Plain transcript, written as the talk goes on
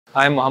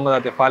I am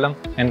Muhammad Atif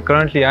and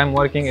currently I am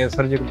working as a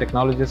surgical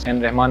technologist in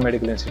Rehman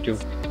Medical Institute.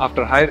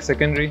 After higher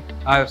secondary,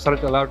 I have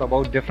searched a lot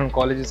about different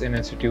colleges and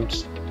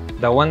institutes.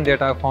 The one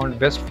that I found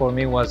best for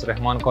me was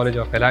Rehman College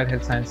of Allied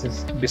Health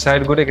Sciences.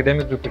 Beside good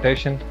academic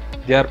reputation,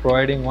 they are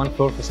providing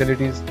one-floor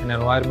facilities and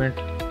environment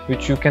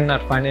which you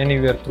cannot find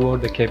anywhere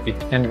throughout the KP.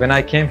 And when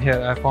I came here,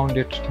 I found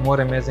it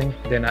more amazing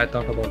than I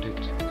thought about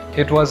it.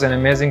 It was an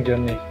amazing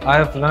journey. I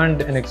have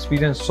learned and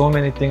experienced so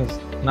many things,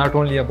 not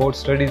only about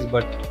studies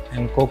but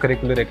in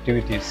co-curricular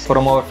activities.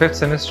 From our 5th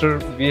semester,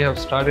 we have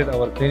started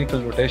our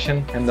clinical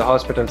rotation in the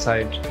hospital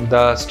side.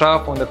 The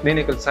staff on the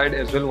clinical side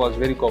as well was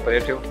very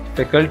cooperative.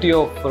 Faculty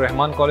of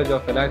Rehman College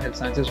of Allied Health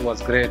Sciences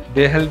was great.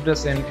 They helped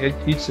us in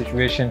each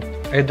situation,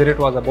 either it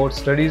was about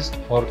studies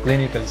or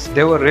clinicals.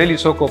 They were really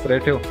so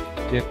cooperative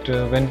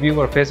that when we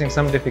were facing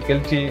some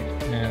difficulty,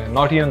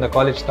 not even the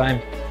college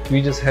time,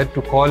 we just had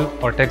to call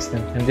or text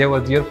them, and they were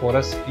there for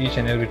us each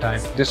and every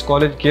time. This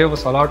college gave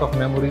us a lot of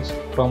memories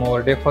from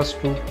our day first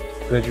to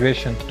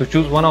graduation. To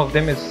choose one of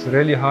them is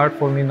really hard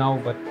for me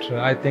now, but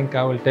I think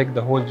I will take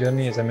the whole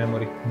journey as a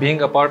memory.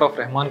 Being a part of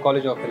Rehman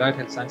College of Allied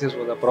Health Sciences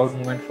was a proud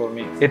moment for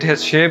me. It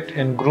has shaped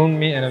and groomed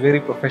me in a very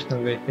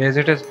professional way, as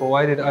it has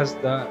provided us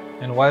the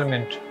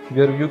environment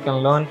where you can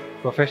learn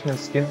professional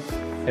skills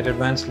at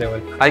advanced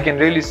level. I can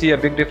really see a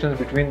big difference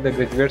between the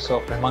graduates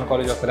of Rehman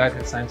College of Allied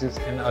Health Sciences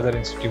and other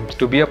institutes.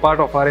 To be a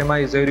part of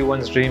RMI is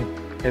everyone's dream,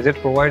 as it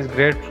provides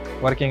great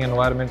working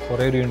environment for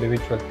every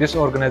individual. This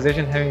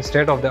organization having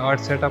state-of-the-art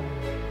setup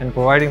and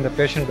providing the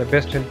patient the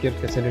best healthcare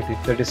facility.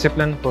 The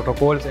discipline,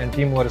 protocols and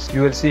teamwork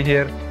you will see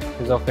here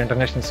is of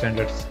international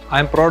standards. I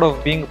am proud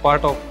of being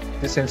part of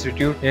this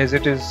institute, as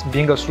it is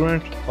being a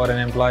student or an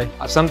employee.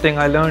 Something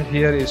I learned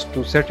here is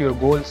to set your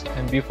goals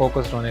and be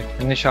focused on it.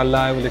 And inshallah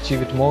I will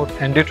achieve it more,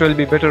 and it will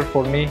be better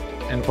for me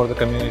and for the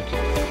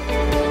community.